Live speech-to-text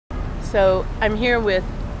So I'm here with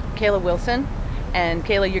Kayla Wilson, and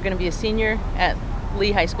Kayla, you're going to be a senior at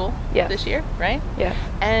Lee High School this year, right? Yes.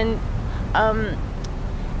 And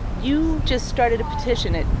you just started a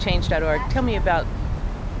petition at change.org. Tell me about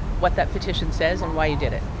what that petition says and why you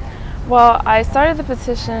did it. Well, I started the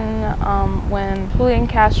petition when Julian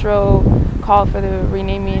Castro called for the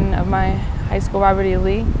renaming of my high school, Robert E.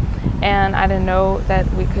 Lee, and I didn't know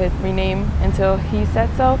that we could rename until he said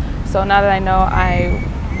so. So now that I know, I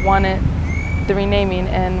wanted the renaming,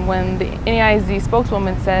 and when the NEIZ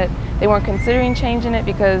spokeswoman said they weren't considering changing it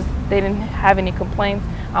because they didn't have any complaints,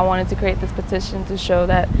 I wanted to create this petition to show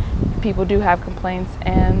that people do have complaints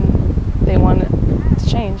and they want it to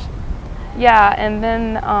change. Yeah, and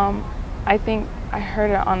then I think I heard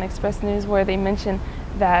it on Express News where they mentioned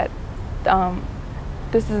that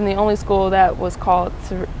this isn't the only school that was called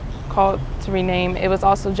to rename. It was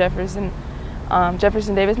also Jefferson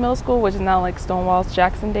Davis Middle School, which is now like Stonewall's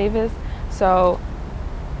Jackson Davis. So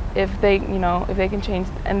if they can change,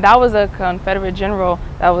 and that was a Confederate general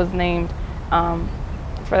that was named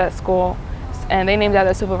for that school, and they named that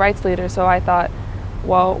a civil rights leader. So I thought,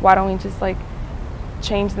 well, why don't we just like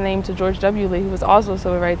change the name to George W. Lee, who was also a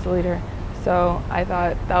civil rights leader. So I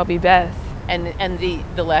thought that would be best. And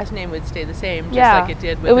the last name would stay the same, just like it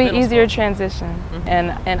did with the middle school. It would be easier transition.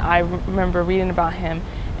 Mm-hmm. And I remember reading about him,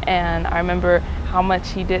 and I remember how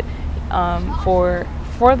much he did for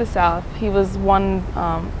the South. He was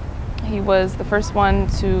he was the first one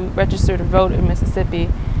to register to vote in Mississippi,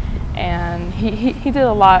 and he did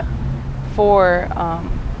a lot for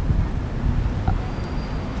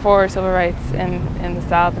civil rights in the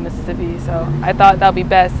South and Mississippi. So I thought that would be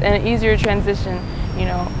best and an easier transition,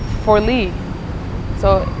 for Lee.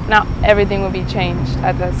 So now everything would be changed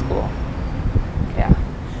at that school. Yeah.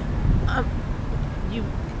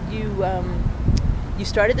 You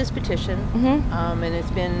started this petition, mm-hmm. And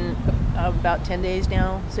it's been about 10 days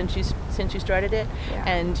now since you started it, yeah.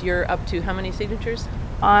 And you're up to how many signatures?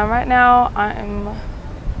 Right now I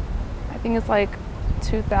think it's like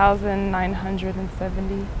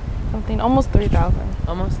 2,970 something, almost 3,000.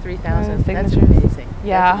 Almost 3,000 signatures. That's amazing.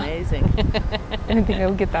 Yeah. That's amazing. I didn't think I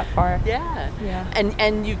would get that far. Yeah. Yeah.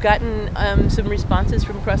 And you've gotten some responses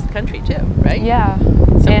from across the country too, right? Yeah.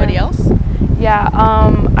 Somebody else? Yeah.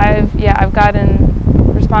 I've gotten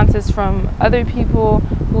responses from other people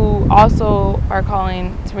who also are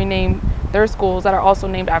calling to rename their schools that are also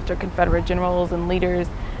named after Confederate generals and leaders.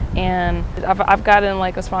 And I've gotten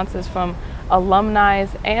like responses from alumni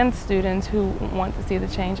and students who want to see the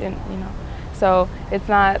change, and so it's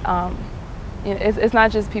not it's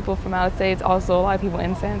not just people from out of state. It's also a lot of people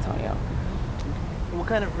in San Antonio. What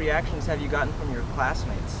kind of reactions have you gotten from your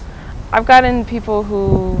classmates? I've gotten people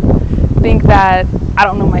who think that I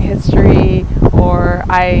don't know my history, or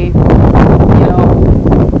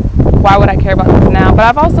why would I care about this now? But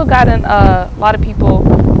I've also gotten a lot of people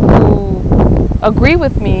who agree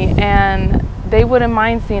with me, and they wouldn't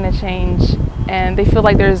mind seeing a change, and they feel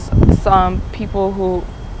like there's some people who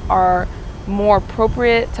are more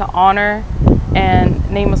appropriate to honor and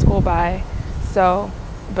name a school by. So,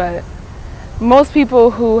 but most people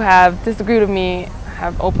who have disagreed with me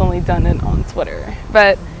have openly done it on Twitter.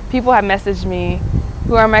 But people have messaged me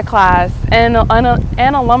who are in my class, and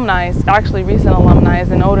alumni, actually recent alumni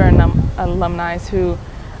and older alumni who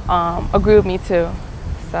agree with me too.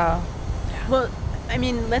 So. Well, I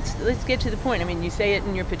mean, let's get to the point. I mean, you say it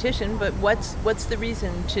in your petition, but what's the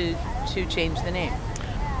reason to change the name?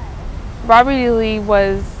 Robert E. Lee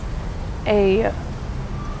was a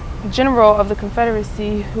general of the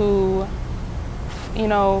Confederacy who,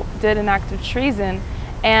 did an act of treason,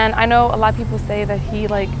 and I know a lot of people say that he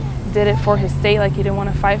did it for his state, like he didn't want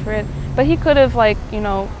to fight for it, but he could have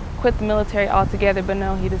quit the military altogether. But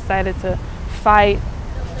no, he decided to fight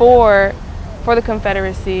for the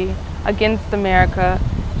Confederacy against America,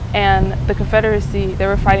 and the Confederacy, they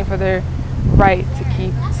were fighting for their right to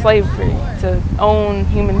keep slavery, to own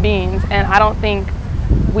human beings, and I don't think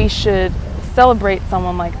we should celebrate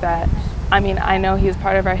someone like that. I mean, I know he is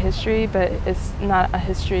part of our history, but it's not a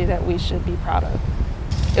history that we should be proud of.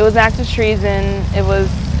 It was an act of treason. It was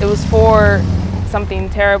for something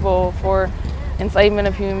terrible, for enslavement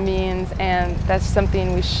of human beings, and that's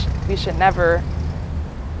something we should never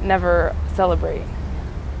celebrate.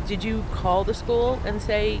 Did you call the school and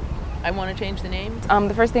say, I want to change the name?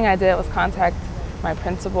 The first thing I did was contact my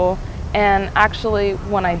principal, and actually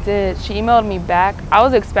when I did, she emailed me back. I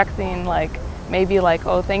was expecting maybe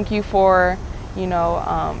oh, thank you for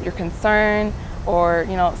your concern, or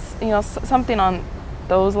something on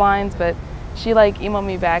those lines, but she emailed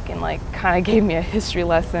me back and kind of gave me a history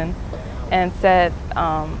lesson and said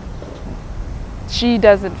she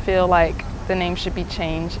doesn't feel like the name should be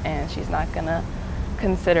changed, and she's not gonna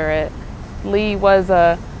consider it. Lee was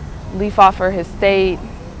a leaf off for his state.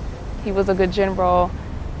 He was a good general.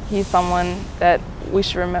 He's someone that we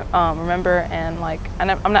should remember, and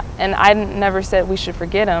I never said we should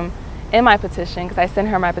forget him in my petition, because I sent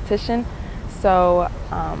her my petition. So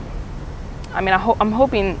I'm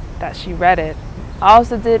hoping that she read it. I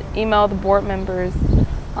also did email the board members.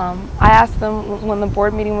 I asked them when the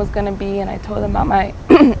board meeting was going to be, and I told them about my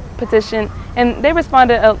petition, and they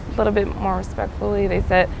responded a little bit more respectfully. They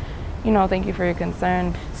said, thank you for your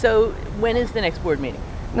concern. So when is the next board meeting?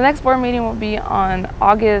 The next board meeting will be on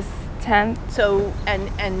August 10th. So,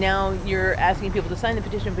 and now you're asking people to sign the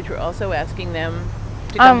petition, but you're also asking them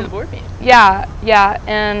to come to the board meeting. Yeah,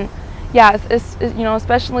 and it's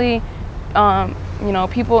especially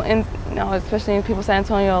people in, especially in people San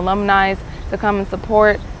Antonio alumni, to come and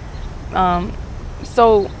support,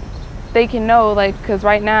 so they can know, because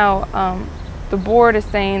right now the board is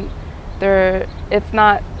saying it's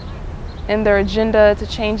not in their agenda to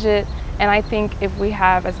change it, and I think if we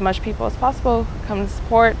have as much people as possible come to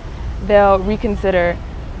support, they'll reconsider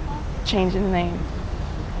changing the name.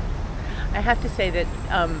 I have to say that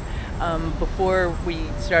before we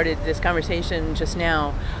started this conversation just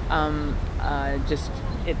now,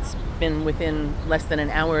 it's been within less than an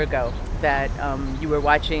hour ago that you were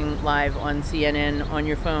watching live on CNN on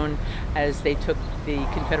your phone as they took the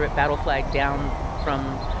Confederate battle flag down from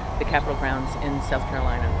the Capitol grounds in South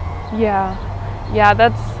Carolina. Yeah,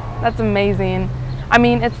 that's amazing. I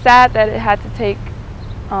mean, it's sad that it had to take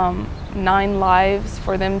 9 lives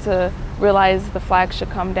for them to realize the flag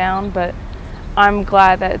should come down, but I'm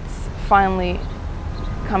glad that it's finally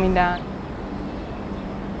coming down.